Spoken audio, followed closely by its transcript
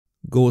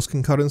Go's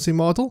concurrency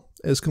model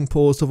is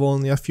composed of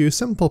only a few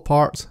simple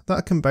parts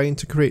that combine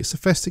to create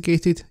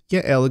sophisticated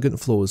yet elegant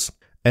flows.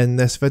 In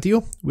this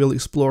video, we'll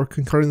explore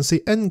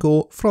concurrency in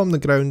Go from the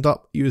ground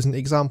up using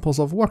examples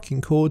of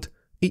working code,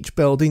 each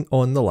building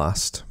on the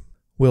last.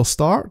 We'll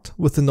start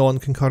with the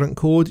non-concurrent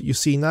code you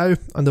see now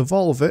and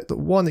evolve it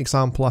one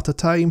example at a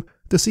time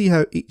to see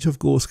how each of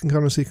Go's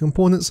concurrency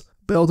components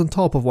build on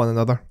top of one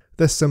another.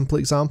 This simple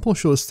example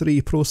shows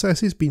 3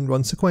 processes being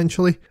run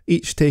sequentially,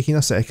 each taking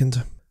a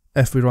second.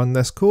 If we run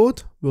this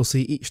code, we'll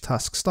see each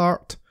task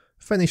start,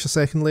 finish a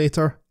second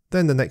later,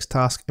 then the next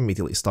task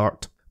immediately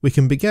start. We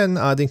can begin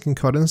adding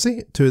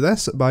concurrency to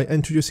this by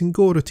introducing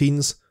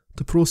Goroutines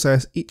to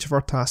process each of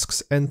our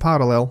tasks in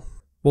parallel.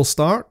 We'll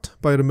start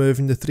by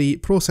removing the 3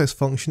 process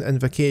function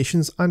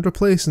invocations and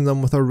replacing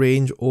them with a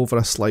range over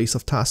a slice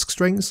of task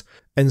strings,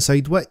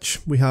 inside which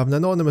we have an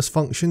anonymous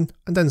function,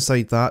 and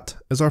inside that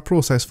is our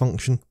process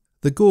function.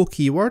 The Go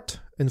keyword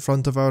in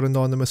front of our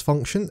anonymous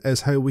function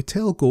is how we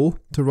tell Go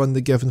to run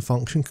the given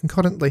function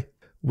concurrently.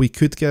 We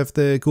could give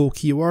the Go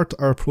keyword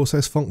our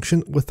process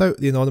function without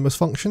the anonymous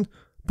function,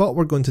 but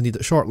we're going to need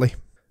it shortly.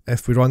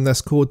 If we run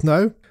this code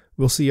now,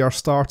 we'll see our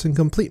start and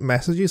complete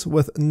messages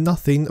with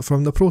nothing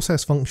from the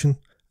process function.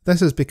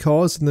 This is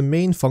because the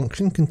main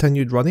function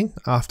continued running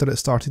after it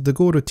started the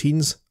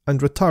Goroutines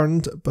and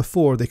returned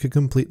before they could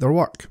complete their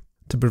work.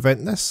 To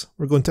prevent this,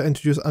 we're going to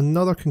introduce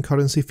another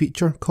concurrency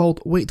feature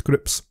called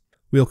Waitgroups.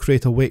 We'll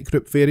create a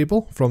Waitgroup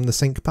variable from the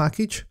sync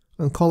package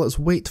and call its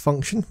wait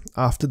function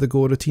after the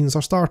Goroutines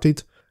are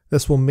started.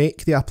 This will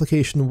make the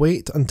application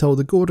wait until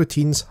the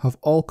Goroutines have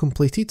all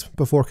completed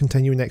before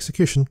continuing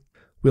execution.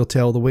 We'll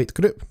tell the wait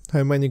group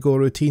how many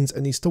Goroutines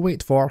it needs to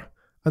wait for,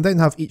 and then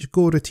have each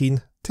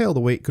Goroutine tell the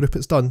wait group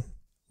it's done.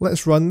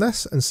 Let's run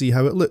this and see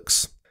how it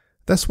looks.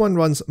 This one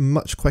runs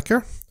much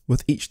quicker,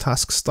 with each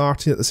task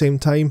starting at the same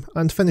time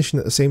and finishing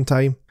at the same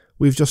time.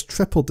 We've just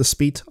tripled the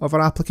speed of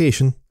our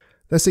application.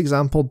 This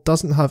example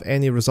doesn't have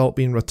any result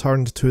being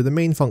returned to the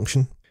main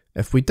function.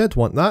 If we did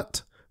want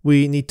that,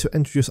 we need to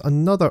introduce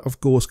another of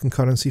Go's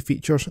concurrency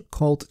features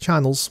called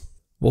channels.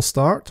 We'll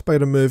start by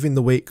removing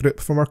the wait group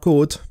from our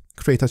code,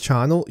 create a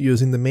channel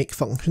using the make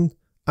function,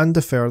 and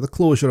defer the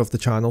closure of the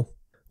channel.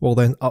 We'll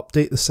then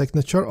update the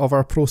signature of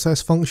our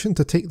process function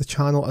to take the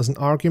channel as an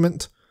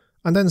argument,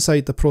 and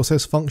inside the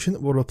process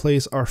function we'll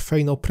replace our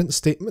final print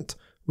statement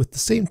with the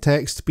same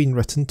text being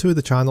written to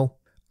the channel.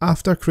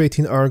 After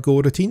creating our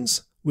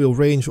Goroutines, we'll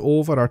range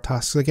over our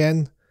tasks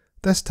again,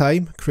 this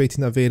time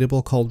creating a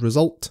variable called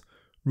result,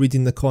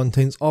 reading the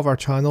contents of our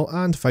channel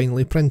and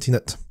finally printing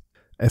it.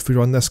 If we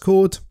run this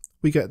code,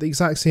 we get the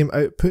exact same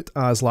output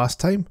as last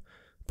time,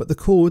 but the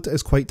code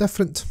is quite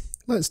different.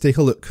 Let's take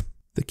a look.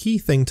 The key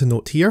thing to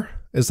note here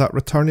is that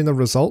returning a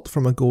result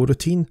from a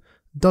Goroutine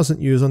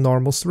doesn't use a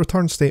normal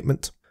return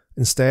statement.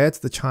 Instead,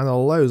 the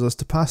channel allows us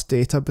to pass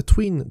data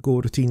between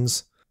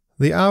Goroutines.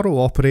 The arrow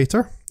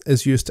operator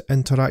is used to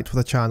interact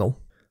with a channel.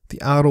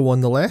 The arrow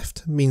on the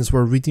left means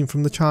we're reading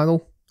from the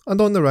channel, and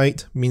on the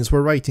right means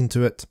we're writing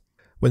to it.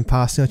 When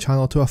passing a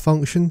channel to a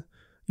function,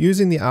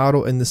 using the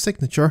arrow in the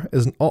signature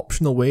is an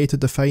optional way to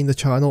define the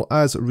channel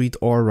as read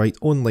or write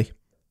only.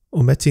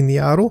 Omitting the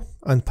arrow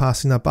and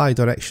passing a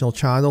bidirectional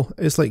channel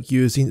is like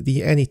using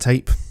the any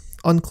type,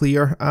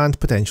 unclear and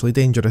potentially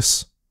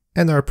dangerous.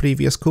 In our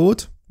previous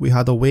code, we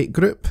had a wait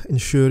group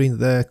ensuring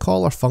the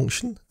caller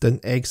function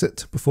didn't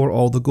exit before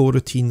all the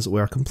Goroutines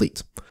were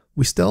complete.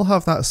 We still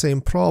have that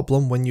same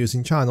problem when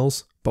using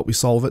channels, but we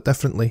solve it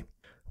differently.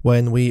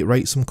 When we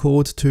write some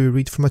code to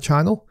read from a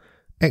channel,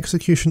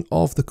 execution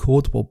of the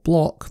code will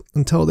block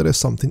until there is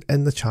something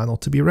in the channel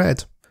to be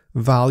read.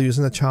 Values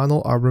in a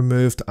channel are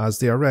removed as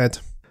they are read.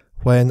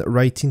 When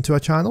writing to a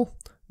channel,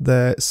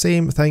 the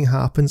same thing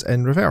happens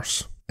in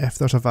reverse. If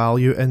there's a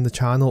value in the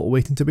channel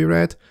waiting to be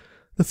read,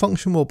 the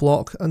function will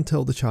block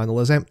until the channel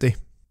is empty.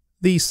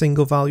 These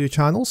single value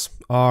channels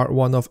are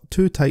one of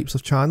 2 types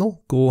of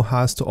channel Go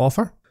has to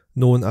offer,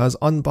 known as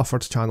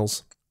unbuffered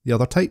channels. The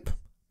other type,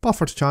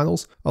 buffered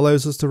channels,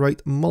 allows us to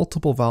write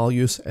multiple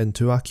values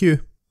into a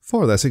queue.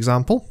 For this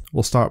example,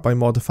 we'll start by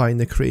modifying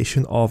the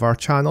creation of our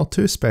channel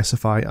to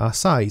specify a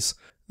size.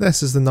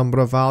 This is the number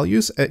of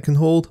values it can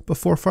hold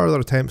before further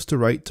attempts to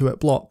write to it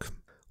block.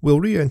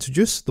 We'll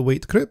reintroduce the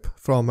wait group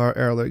from our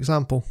earlier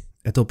example.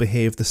 It'll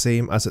behave the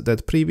same as it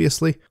did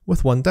previously,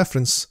 with one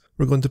difference.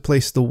 We're going to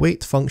place the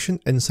wait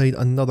function inside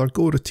another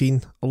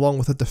Goroutine along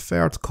with a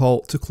deferred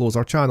call to close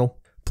our channel.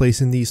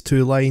 Placing these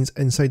 2 lines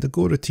inside the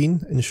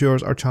Goroutine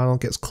ensures our channel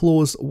gets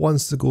closed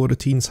once the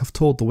Goroutines have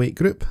told the wait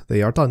group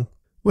they are done.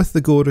 With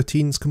the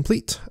Goroutines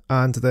complete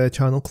and the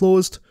channel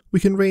closed, we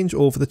can range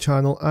over the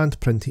channel and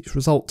print each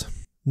result.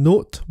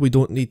 Note, we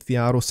don't need the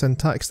arrow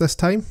syntax this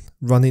time.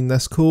 Running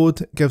this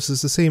code gives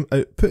us the same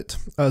output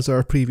as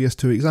our previous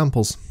 2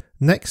 examples.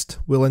 Next,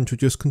 we'll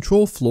introduce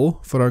control flow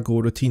for our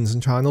Goroutines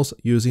and channels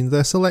using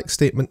the select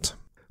statement.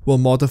 We'll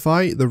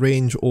modify the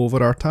range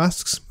over our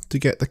tasks to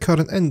get the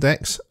current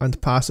index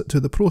and pass it to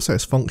the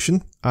process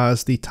function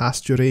as the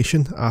task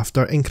duration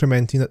after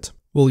incrementing it.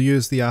 We'll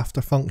use the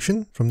after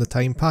function from the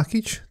time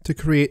package to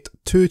create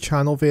two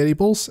channel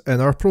variables in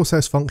our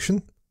process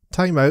function,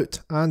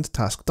 timeout and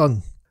task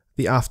done.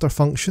 The after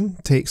function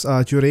takes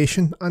a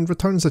duration and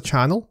returns a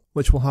channel,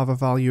 which will have a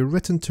value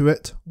written to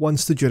it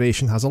once the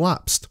duration has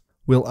elapsed.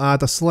 We'll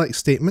add a select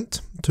statement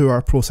to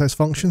our process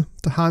function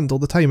to handle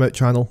the timeout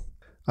channel.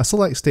 A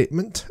select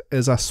statement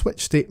is a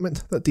switch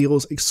statement that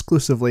deals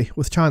exclusively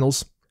with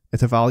channels. It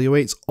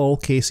evaluates all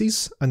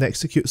cases and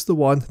executes the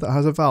one that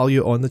has a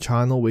value on the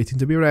channel waiting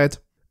to be read.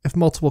 If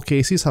multiple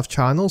cases have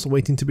channels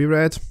waiting to be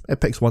read, it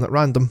picks one at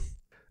random.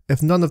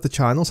 If none of the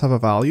channels have a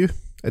value,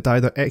 it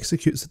either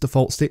executes the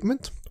default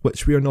statement,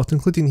 which we are not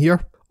including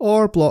here,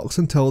 or blocks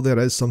until there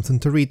is something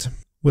to read.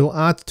 We'll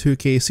add two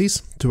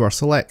cases to our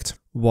select,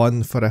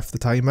 one for if the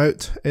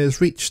timeout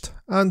is reached,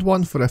 and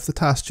one for if the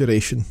task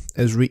duration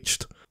is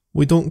reached.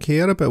 We don't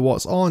care about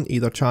what's on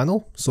either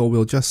channel, so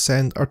we'll just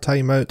send our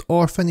timeout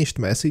or finished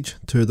message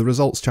to the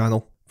results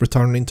channel.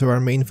 Returning to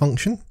our main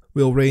function,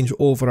 we'll range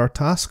over our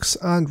tasks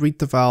and read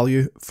the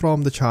value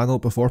from the channel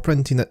before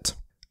printing it.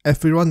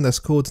 If we run this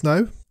code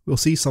now, we'll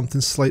see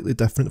something slightly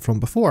different from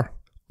before.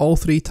 All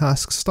three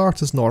tasks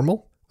start as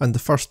normal, and the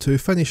first two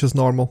finish as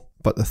normal,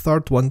 but the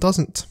third one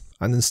doesn't,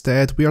 and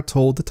instead we are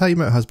told the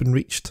timeout has been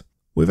reached.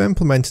 We've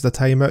implemented a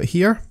timeout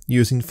here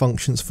using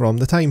functions from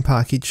the time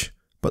package.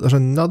 But there's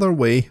another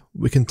way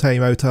we can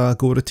time out a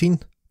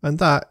Goroutine, and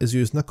that is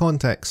using a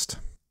context.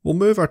 We'll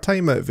move our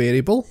timeout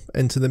variable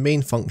into the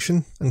main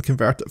function and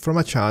convert it from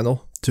a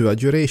channel to a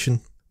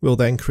duration. We'll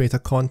then create a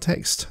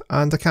context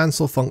and a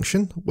cancel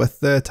function with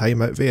the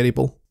timeout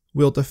variable.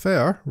 We'll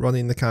defer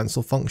running the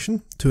cancel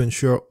function to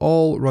ensure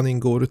all running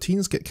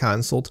Goroutines get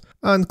cancelled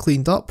and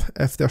cleaned up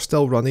if they're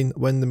still running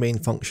when the main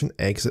function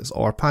exits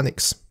or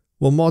panics.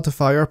 We'll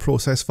modify our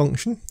process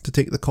function to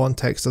take the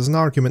context as an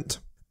argument.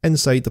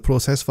 Inside the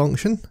process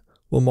function,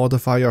 we'll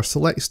modify our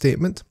select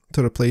statement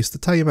to replace the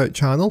timeout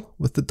channel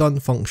with the done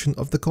function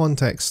of the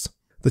context.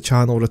 The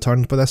channel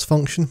returned by this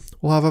function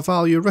will have a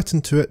value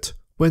written to it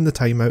when the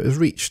timeout is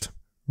reached.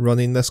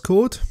 Running this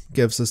code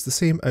gives us the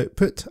same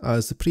output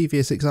as the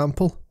previous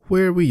example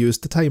where we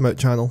used the timeout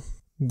channel.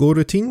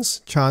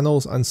 Goroutines,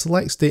 channels and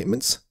select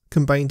statements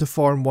combine to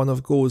form one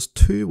of Go's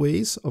two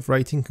ways of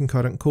writing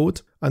concurrent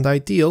code, and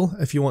ideal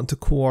if you want to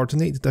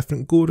coordinate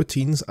different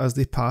Goroutines as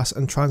they pass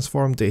and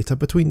transform data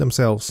between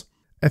themselves.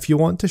 If you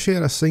want to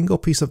share a single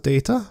piece of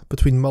data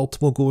between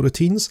multiple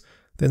Goroutines,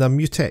 then a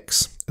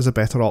mutex is a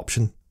better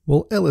option.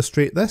 We'll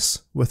illustrate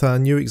this with a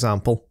new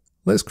example.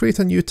 Let's create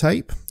a new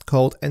type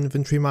called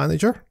Inventory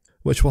Manager,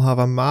 which will have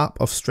a map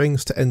of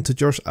strings to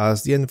integers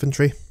as the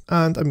inventory,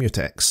 and a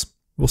mutex.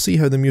 We'll see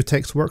how the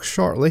mutex works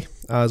shortly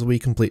as we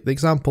complete the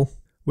example.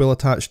 We'll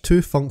attach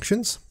two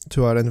functions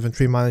to our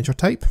inventory manager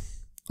type,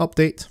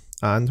 update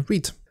and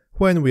read.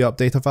 When we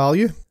update a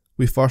value,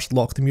 we first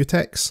lock the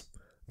mutex,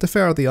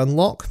 defer the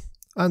unlock,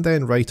 and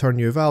then write our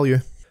new value.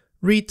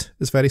 Read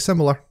is very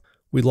similar.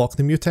 We lock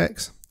the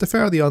mutex,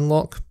 defer the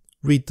unlock,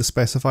 read the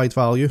specified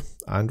value,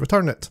 and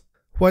return it.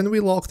 When we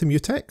lock the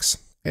mutex,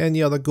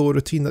 any other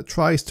Goroutine that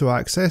tries to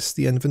access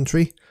the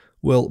inventory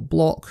will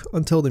block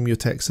until the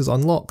mutex is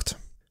unlocked.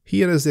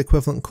 Here is the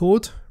equivalent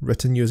code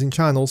written using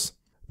channels.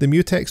 The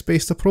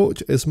mutex-based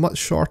approach is much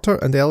shorter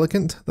and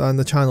elegant than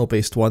the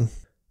channel-based one.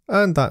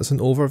 And that's an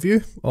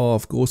overview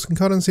of Go's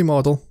concurrency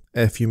model.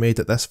 If you made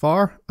it this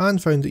far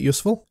and found it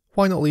useful,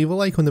 why not leave a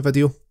like on the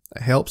video?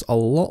 It helps a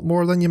lot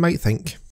more than you might think.